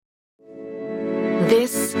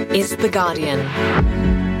This is The Guardian.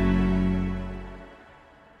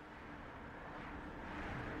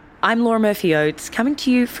 I'm Laura Murphy-Oates, coming to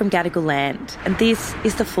you from Gadigal Land, and this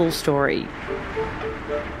is the full story.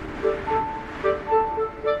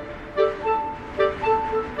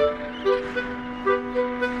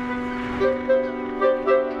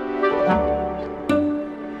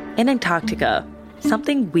 In Antarctica,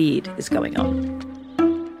 something weird is going on.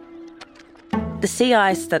 The sea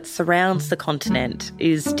ice that surrounds the continent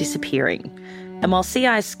is disappearing. And while sea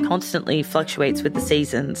ice constantly fluctuates with the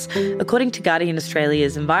seasons, according to Guardian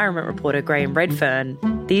Australia's environment reporter Graham Readfearn,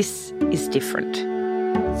 this is different.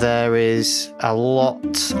 There is a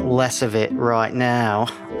lot less of it right now,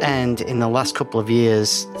 and in the last couple of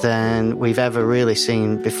years than we've ever really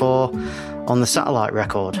seen before on the satellite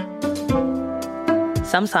record.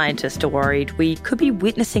 Some scientists are worried we could be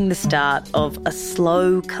witnessing the start of a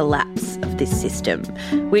slow collapse of this system,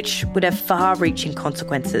 which would have far-reaching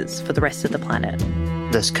consequences for the rest of the planet.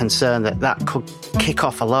 There's concern that that could kick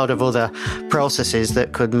off a lot of other processes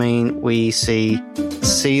that could mean we see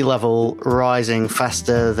sea level rising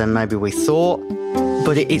faster than maybe we thought.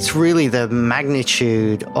 But it's really the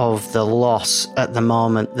magnitude of the loss at the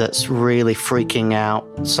moment that's really freaking out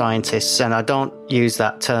scientists, and I don't use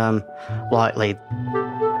that term lightly.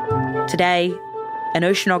 Today, an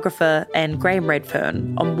oceanographer and Graham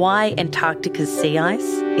Readfearn on why Antarctica's sea ice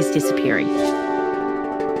is disappearing.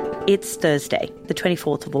 It's Thursday, the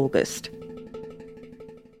 24th of August.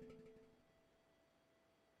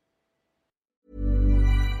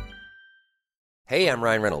 Hey, I'm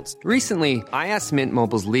Ryan Reynolds. Recently, I asked Mint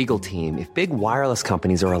Mobile's legal team if big wireless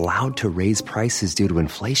companies are allowed to raise prices due to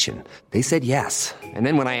inflation. They said yes. And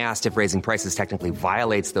then when I asked if raising prices technically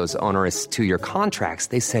violates those onerous 2-year contracts,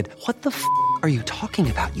 they said, "What the f*** are you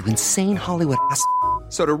talking about, you insane Hollywood ass f-"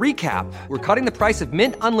 So to recap, we're cutting the price of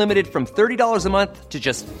Mint Unlimited from $30 a month to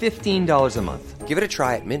just $15 a month. Give it a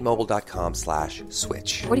try at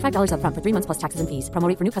mintmobile.com/switch. $45 up front for 3 months plus taxes and fees. Promo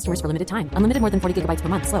rate for new customers for limited time. Unlimited more than 40 gigabytes per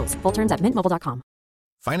month. Slows full terms at mintmobile.com.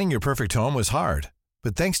 Finding your perfect home was hard,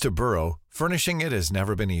 but thanks to Burrow, furnishing it has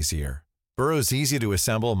never been easier. Burrow's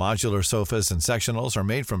easy-to-assemble modular sofas and sectionals are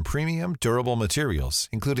made from premium, durable materials,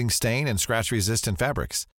 including stain and scratch-resistant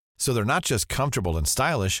fabrics. So they're not just comfortable and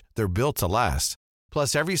stylish, they're built to last.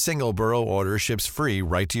 Plus, every single Burrow order ships free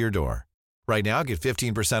right to your door. Right now, get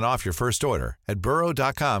 15% off your first order at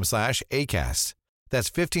burrow.com/ACAST. That's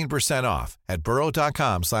 15% off at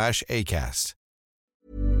burrow.com/ACAST.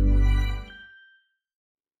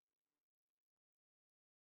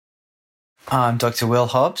 I'm Dr Will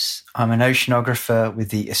Hobbs. I'm an oceanographer with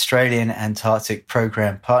the Australian Antarctic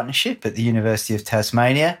Program Partnership at the University of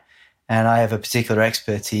Tasmania, and I have a particular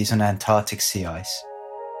expertise on Antarctic sea ice.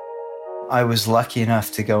 I was lucky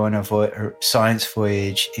enough to go on a science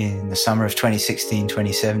voyage in the summer of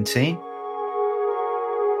 2016-2017.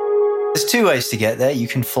 There's 2 ways to get there. You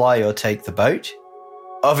can fly or take the boat.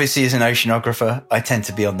 Obviously, as an oceanographer, I tend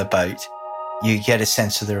to be on the boat. You get a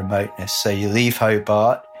sense of the remoteness. So you leave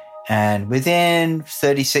Hobart, and within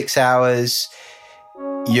 36 hours,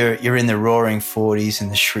 you're in the roaring 40s and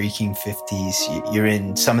the shrieking 50s. You're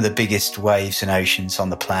in some of the biggest waves and oceans on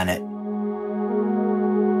the planet.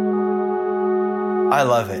 I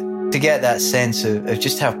love it. To get that sense of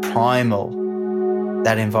just how primal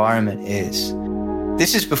that environment is.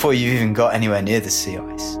 This is before you've even got anywhere near the sea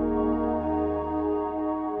ice.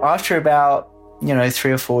 After about,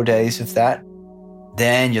 3 or 4 days of that,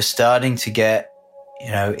 then you're starting to get,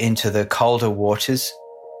 into the colder waters,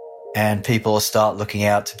 and people will start looking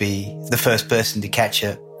out to be the first person to catch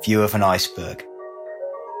a view of an iceberg.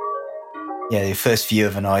 Yeah, the first view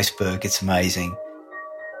of an iceberg, it's amazing.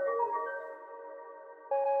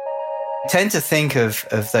 I tend to think of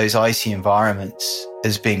those icy environments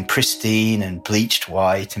as being pristine and bleached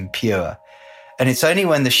white and pure. And it's only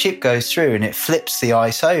when the ship goes through and it flips the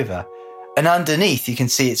ice over, and underneath you can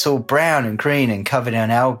see it's all brown and green and covered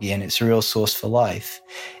in algae, and it's a real source for life.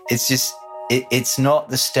 It's just, it's not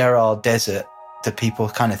the sterile desert that people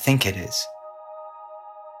kind of think it is.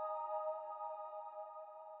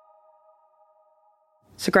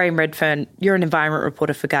 So Graham Readfearn, you're an environment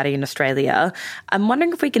reporter for Guardian Australia. I'm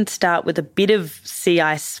wondering if we can start with a bit of Sea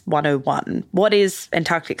Ice 101. What is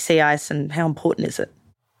Antarctic sea ice and how important is it?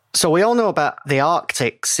 So we all know about the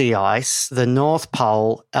Arctic sea ice, the North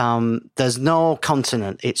Pole. There's no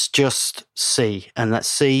continent, it's just sea, and that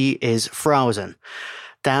sea is frozen.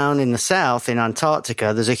 Down in the south, in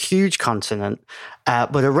Antarctica, there's a huge continent,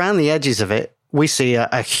 but around the edges of it, we see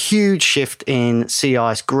a huge shift in sea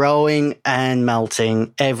ice growing and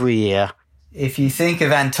melting every year. If you think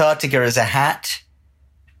of Antarctica as a hat,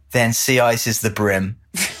 then sea ice is the brim.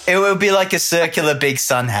 It will be like a circular big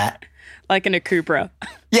sun hat. Like an akubra.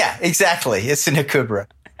 Yeah, exactly. It's an akubra.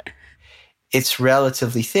 It's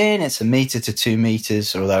relatively thin. It's 1 meter to 2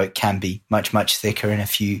 meters, although it can be much, much thicker in a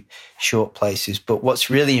few short places. But what's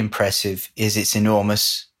really impressive is its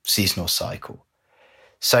enormous seasonal cycle.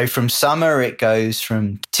 So from summer, it goes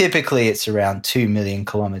from, typically it's around 2 million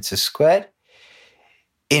kilometers squared.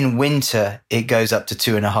 In winter, it goes up to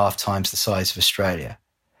 2.5 times the size of Australia.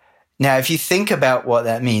 Now, if you think about what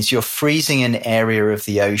that means, you're freezing an area of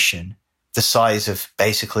the ocean the size of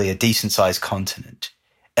basically a decent-sized continent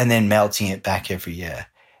and then melting it back every year.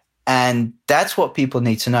 And that's what people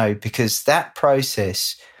need to know, because that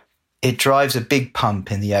process, it drives a big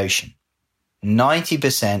pump in the ocean.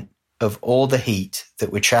 90% of all the heat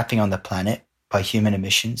that we're trapping on the planet by human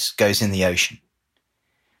emissions goes in the ocean.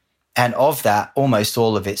 And of that, almost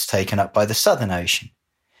all of it's taken up by the Southern Ocean.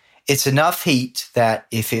 It's enough heat that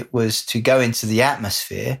if it was to go into the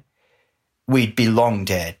atmosphere, we'd be long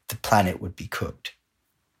dead. The planet would be cooked.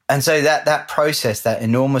 And so that process, that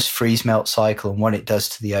enormous freeze-melt cycle and what it does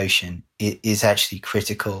to the ocean is actually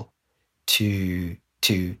critical to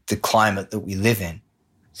the climate that we live in.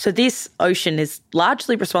 So this ocean is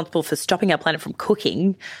largely responsible for stopping our planet from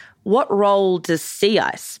cooking. What role does sea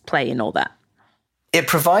ice play in all that? It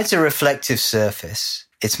provides a reflective surface.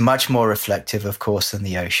 It's much more reflective, of course, than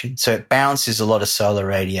the ocean. So it bounces a lot of solar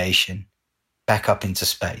radiation back up into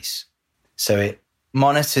space. So it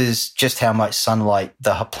monitors just how much sunlight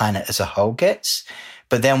the planet as a whole gets.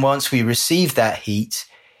 But then once we receive that heat,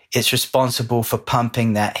 it's responsible for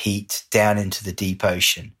pumping that heat down into the deep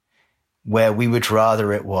ocean, where we would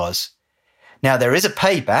rather it was. Now, there is a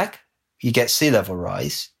payback. You get sea level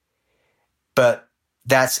rise, but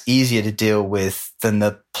that's easier to deal with than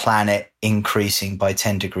the planet increasing by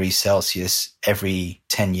 10 degrees Celsius every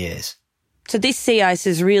 10 years. So this sea ice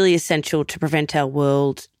is really essential to prevent our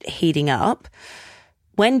world heating up.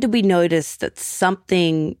 When did we notice that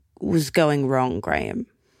something was going wrong, Graham?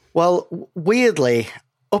 Well, weirdly,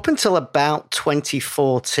 up until about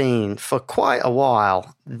 2014, for quite a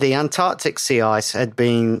while, the Antarctic sea ice had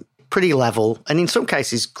been pretty level and in some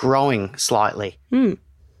cases growing slightly.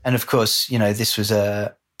 And of course, this was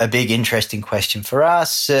a big interesting question for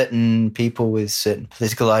us. Certain people with certain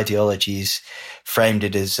political ideologies framed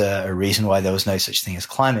it as a reason why there was no such thing as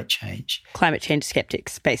climate change. Climate change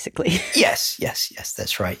skeptics, basically. Yes,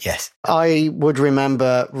 that's right, yes. I would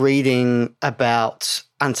remember reading about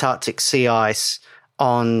Antarctic sea ice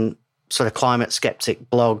on sort of climate skeptic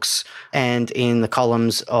blogs and in the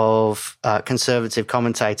columns of conservative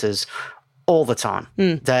commentators all the time.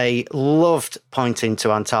 They loved pointing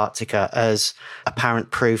to Antarctica as apparent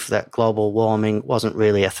proof that global warming wasn't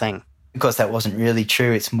really a thing. Because that wasn't really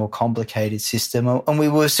true. It's a more complicated system. And we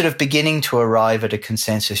were sort of beginning to arrive at a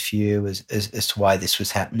consensus view as to why this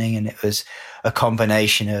was happening. And it was a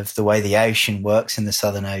combination of the way the ocean works in the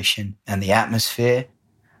Southern Ocean and the atmosphere.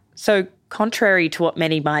 So contrary to what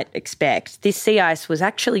many might expect, this sea ice was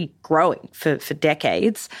actually growing for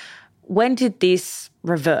decades. When did this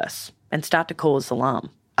reverse and start to cause alarm?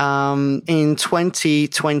 In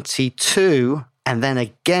 2022 and then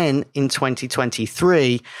again in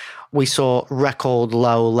 2023, we saw record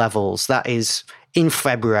low levels. That is in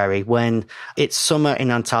February when it's summer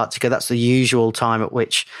in Antarctica. That's the usual time at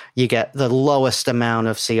which you get the lowest amount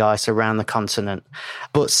of sea ice around the continent.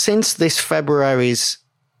 But since this February's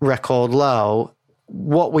record low,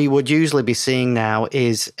 what we would usually be seeing now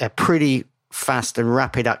is a pretty fast and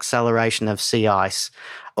rapid acceleration of sea ice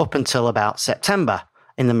up until about September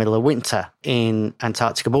in the middle of winter in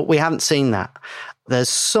Antarctica. But we haven't seen that. There's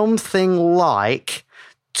something like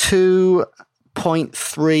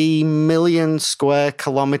 2.3 million square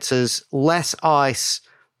kilometres less ice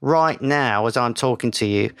right now as I'm talking to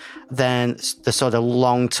you than the sort of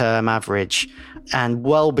long-term average, and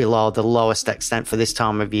well below the lowest extent for this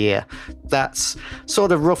time of year. That's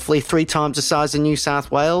sort of roughly 3 times the size of New South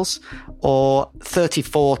Wales or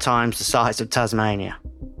 34 times the size of Tasmania.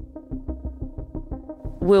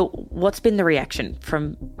 Will, what's been the reaction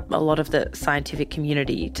from a lot of the scientific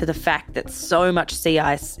community to the fact that so much sea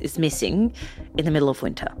ice is missing in the middle of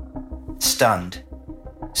winter? Stunned.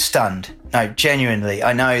 No, genuinely.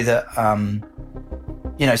 I know that,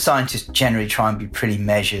 scientists generally try and be pretty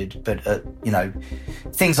measured, but,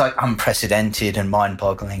 things like unprecedented and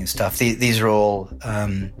mind-boggling and stuff, these are all,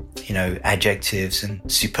 adjectives and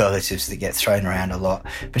superlatives that get thrown around a lot.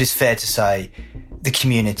 But it's fair to say the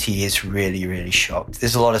community is really, really shocked.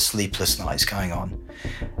 There's a lot of sleepless nights going on.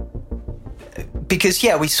 Because,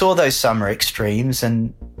 we saw those summer extremes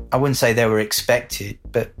and I wouldn't say they were expected,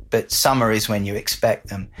 but summer is when you expect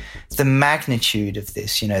them. The magnitude of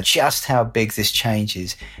this, just how big this change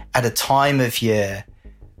is at a time of year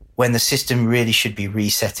when the system really should be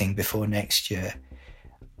resetting before next year.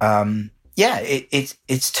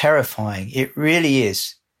 It's terrifying. It really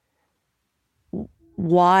is.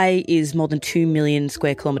 Why is more than 2 million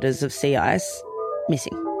square kilometres of sea ice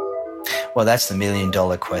missing? Well, that's the $1 million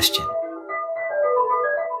question.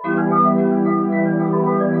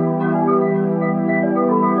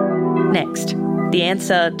 Next, the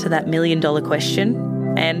answer to that $1 million question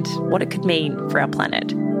and what it could mean for our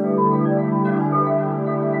planet.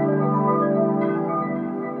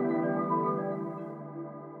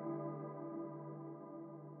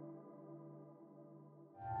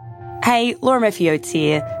 Hey, Laura Murphy-Oates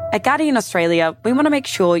here. At Guardian Australia, we want to make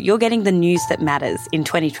sure you're getting the news that matters in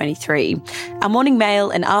 2023. Our morning mail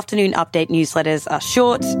and afternoon update newsletters are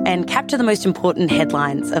short and capture the most important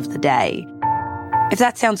headlines of the day. If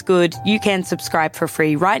that sounds good, you can subscribe for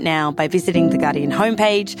free right now by visiting the Guardian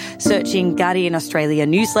homepage, searching Guardian Australia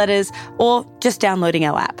newsletters, or just downloading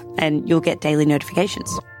our app, and you'll get daily notifications.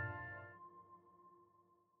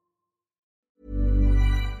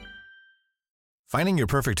 Finding your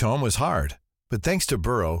perfect home was hard, but thanks to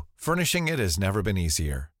Burrow, furnishing it has never been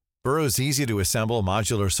easier. Burrow's easy-to-assemble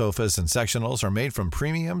modular sofas and sectionals are made from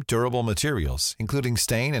premium, durable materials, including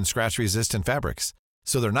stain and scratch-resistant fabrics.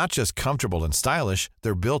 So they're not just comfortable and stylish,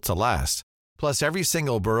 they're built to last. Plus, every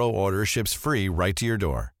single Burrow order ships free right to your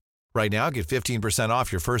door. Right now, get 15%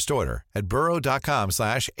 off your first order at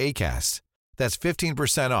burrow.com/ACAST. That's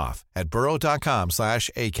 15% off at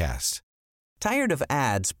burrow.com/ACAST. Tired of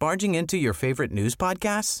ads barging into your favorite news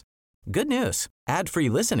podcasts? Good news. Ad-free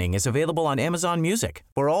listening is available on Amazon Music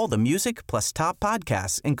for all the music plus top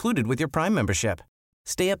podcasts included with your Prime membership.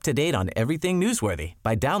 Stay up to date on everything newsworthy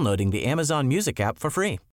by downloading the Amazon Music app for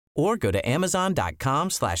free or go to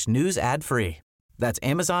amazon.com/news ad free. That's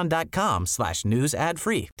amazon.com/news ad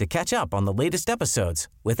free to catch up on the latest episodes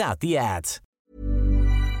without the ads.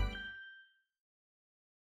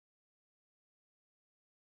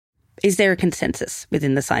 Is there a consensus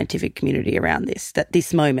within the scientific community around this, that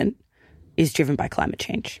this moment is driven by climate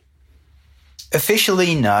change?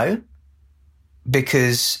 Officially, no,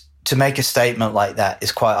 because to make a statement like that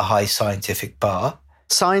is quite a high scientific bar.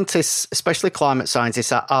 Scientists, especially climate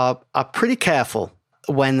scientists, are pretty careful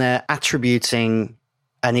when they're attributing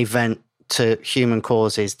an event to human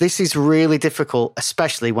causes. This is really difficult,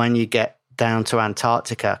 especially when you get down to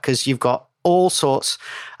Antarctica, because you've got all sorts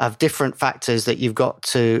of different factors that you've got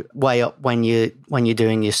to weigh up when you're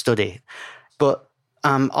doing your study. But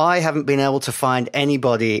I haven't been able to find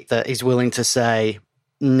anybody that is willing to say,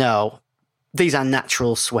 no, these are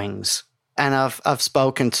natural swings. And I've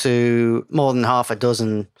spoken to more than half a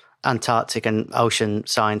dozen Antarctic and ocean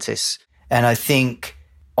scientists. And I think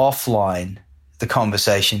offline, the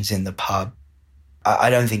conversations in the pub, I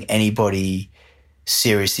don't think anybody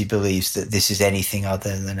seriously believes that this is anything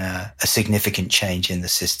other than a significant change in the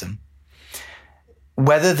system.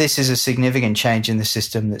 Whether this is a significant change in the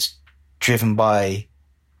system that's driven by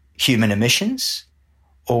human emissions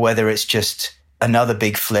or whether it's just another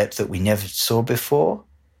big flip that we never saw before,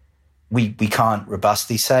 we can't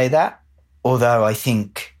robustly say that. Although I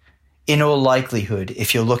think in all likelihood,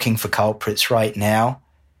 if you're looking for culprits right now,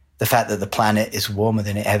 the fact that the planet is warmer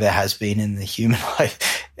than it ever has been in the human life,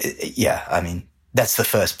 that's the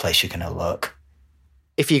first place you're going to look.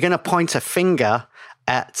 If you're going to point a finger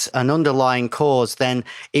at an underlying cause, then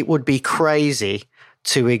it would be crazy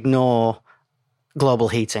to ignore global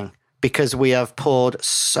heating, because we have poured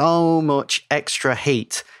so much extra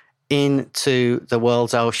heat into the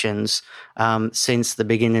world's oceans since the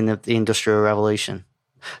beginning of the Industrial Revolution.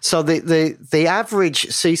 So the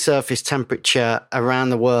average sea surface temperature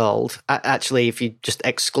around the world, actually, if you just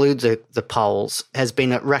exclude the poles, has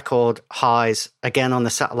been at record highs, again on the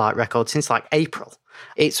satellite record, since like April.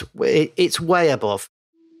 It's way above.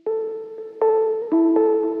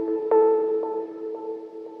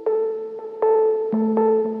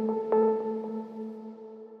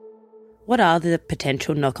 What are the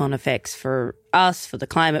potential knock-on effects for us, for the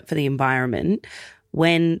climate, for the environment,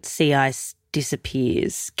 when sea ice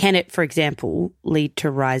disappears? Can it, for example, lead to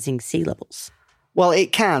rising sea levels? Well,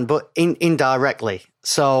 it can, but indirectly.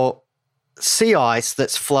 So sea ice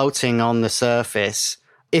that's floating on the surface,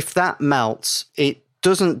 if that melts, it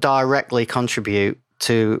doesn't directly contribute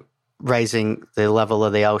to raising the level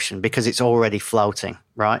of the ocean because it's already floating,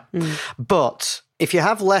 right? But if you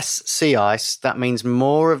have less sea ice, that means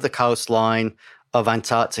more of the coastline of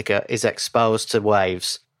Antarctica is exposed to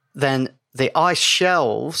waves. Then the ice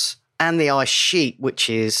shelves and the ice sheet, which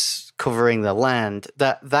is covering the land,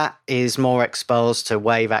 that is more exposed to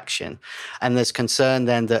wave action. And there's concern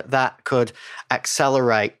then that could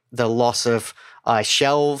accelerate the loss of ice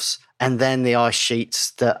shelves and then the ice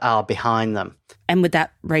sheets that are behind them. And would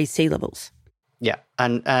that raise sea levels? Yeah,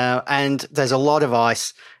 and there's a lot of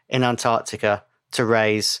ice in Antarctica to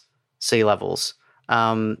raise sea levels.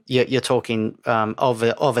 You're talking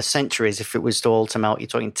over centuries. If it was to all to melt, you're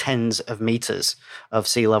talking tens of meters of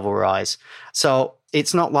sea level rise. So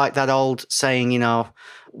it's not like that old saying,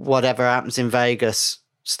 whatever happens in Vegas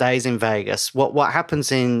stays in Vegas. What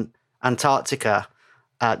happens in Antarctica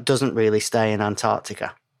doesn't really stay in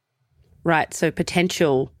Antarctica. Right. So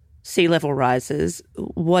potential sea level rises.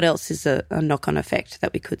 What else is a knock-on effect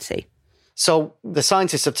that we could see? So the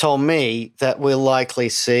scientists have told me that we'll likely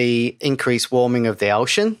see increased warming of the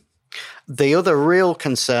ocean. The other real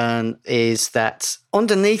concern is that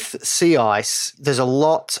underneath sea ice, there's a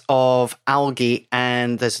lot of algae,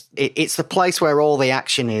 and it's the place where all the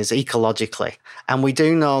action is ecologically. And we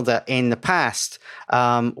do know that in the past,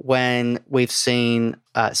 when we've seen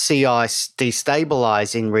sea ice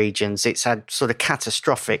destabilize in regions, it's had sort of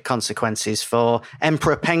catastrophic consequences for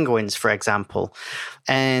emperor penguins, for example.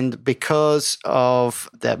 And because of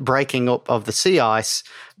the breaking up of the sea ice,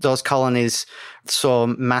 those colonies saw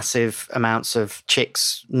massive amounts of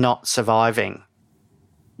chicks not surviving.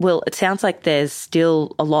 Well, it sounds like there's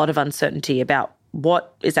still a lot of uncertainty about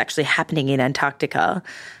what is actually happening in Antarctica.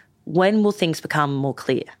 When will things become more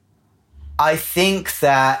clear? I think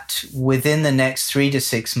that within the next 3 to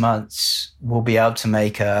 6 months, we'll be able to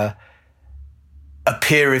make a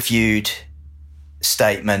peer-reviewed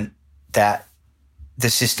statement that the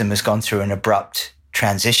system has gone through an abrupt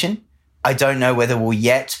transition. I don't know whether we'll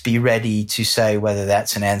yet be ready to say whether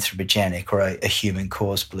that's an anthropogenic or a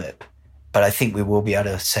human-caused blip, but I think we will be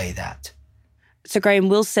able to say that. So Graham,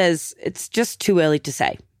 Will says it's just too early to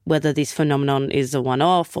say whether this phenomenon is a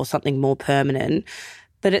one-off or something more permanent,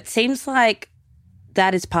 but it seems like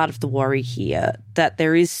that is part of the worry here, that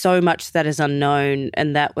there is so much that is unknown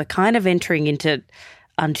and that we're kind of entering into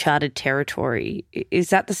uncharted territory.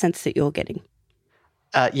 Is that the sense that you're getting?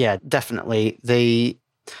 Yeah, definitely.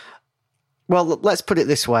 Well, let's put it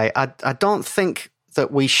this way. I don't think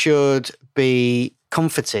that we should be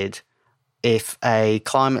comforted if a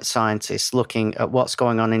climate scientist looking at what's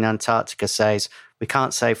going on in Antarctica says, we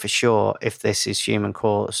can't say for sure if this is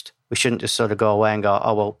human-caused. We shouldn't just sort of go away and go,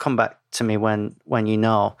 oh, well, come back to me when you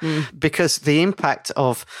know. Because the impact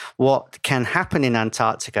of what can happen in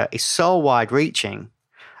Antarctica is so wide-reaching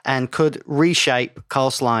and could reshape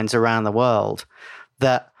coastlines around the world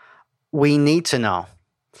that we need to know.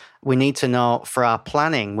 We need to know for our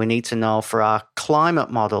planning. We need to know for our climate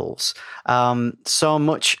models. So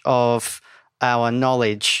much of our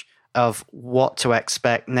knowledge of what to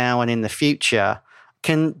expect now and in the future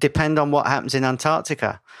can depend on what happens in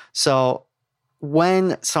Antarctica. So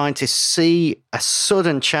when scientists see a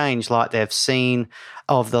sudden change like they've seen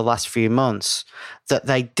over the last few months that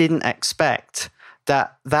they didn't expect,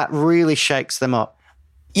 that really shakes them up.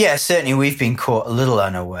 Yeah, certainly we've been caught a little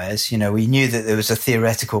unawares. We knew that there was a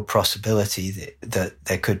theoretical possibility that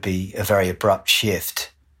there could be a very abrupt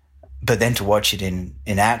shift, but then to watch it in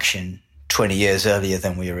action 20 years earlier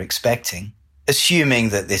than we were expecting, assuming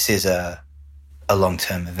that this is a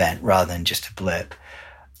long-term event rather than just a blip,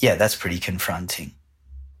 yeah, that's pretty confronting.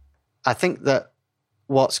 I think that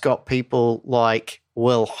what's got people like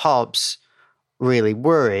Will Hobbs really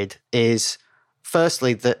worried is,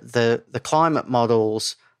 firstly, that the climate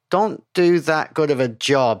models don't do that good of a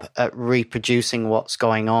job at reproducing what's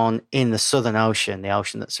going on in the Southern Ocean, the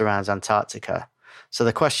ocean that surrounds Antarctica. So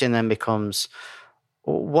the question then becomes,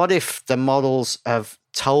 what if the models have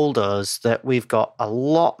told us that we've got a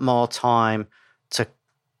lot more time to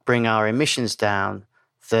bring our emissions down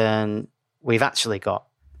than we've actually got?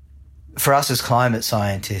 For us as climate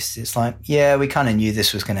scientists, it's like, yeah, we kind of knew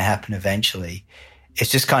this was going to happen eventually.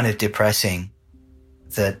 It's just kind of depressing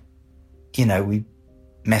that, we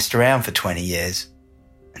messed around for 20 years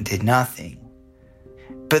and did nothing.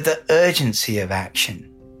 But the urgency of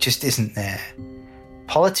action just isn't there.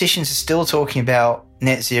 Politicians are still talking about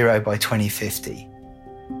net zero by 2050.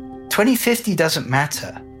 2050 doesn't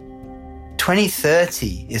matter.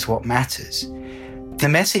 2030 is what matters. The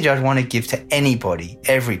message I'd want to give to anybody,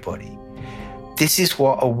 everybody, this is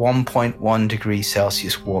what a 1.1 degrees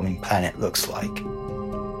Celsius warming planet looks like.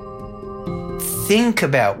 Think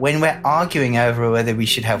about when we're arguing over whether we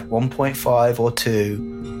should have 1.5 or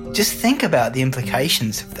 2, just think about the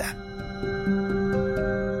implications of that.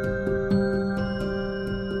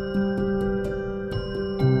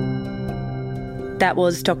 That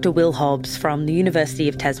was Dr Will Hobbs from the University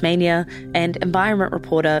of Tasmania and environment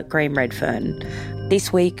reporter Graham Readfearn.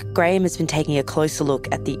 This week, Graham has been taking a closer look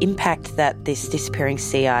at the impact that this disappearing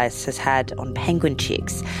sea ice has had on penguin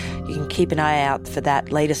chicks. You can keep an eye out for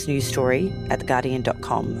that latest news story at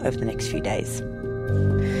theguardian.com over the next few days.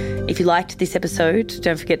 If you liked this episode,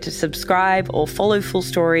 don't forget to subscribe or follow Full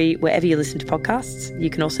Story wherever you listen to podcasts.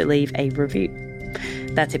 You can also leave a review.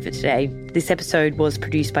 That's it for today. This episode was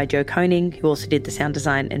produced by Joe Koning, who also did the sound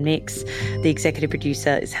design and mix. The executive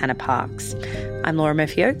producer is Hannah Parks. I'm Laura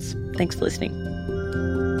Murphy-Oates. Thanks for listening.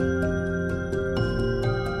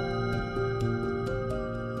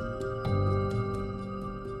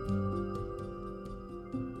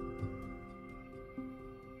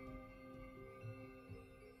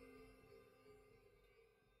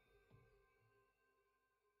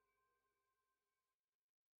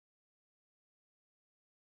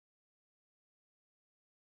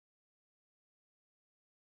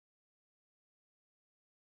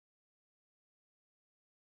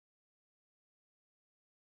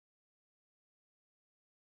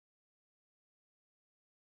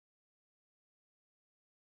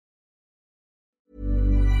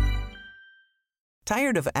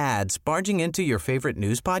 Tired of ads barging into your favorite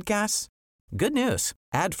news podcasts? Good news.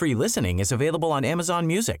 Ad-free listening is available on Amazon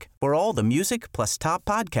Music for all the music plus top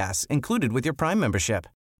podcasts included with your Prime membership.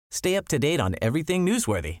 Stay up to date on everything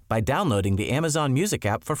newsworthy by downloading the Amazon Music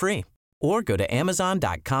app for free or go to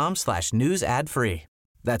amazon.com/news ad free.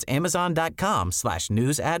 That's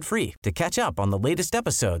amazon.com/news ad free to catch up on the latest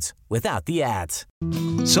episodes without the ads.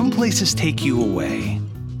 Some places take you away.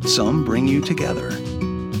 Some bring you together.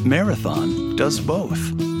 Marathon does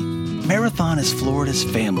both. Marathon is Florida's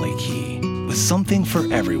family key, with something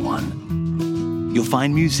for everyone. You'll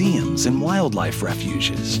find museums and wildlife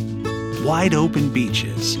refuges, wide open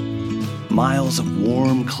beaches, miles of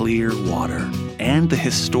warm, clear water, and the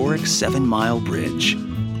historic 7-mile bridge.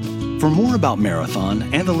 For more about Marathon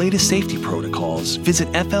and the latest safety protocols, visit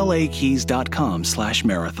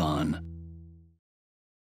flakeys.com/marathon.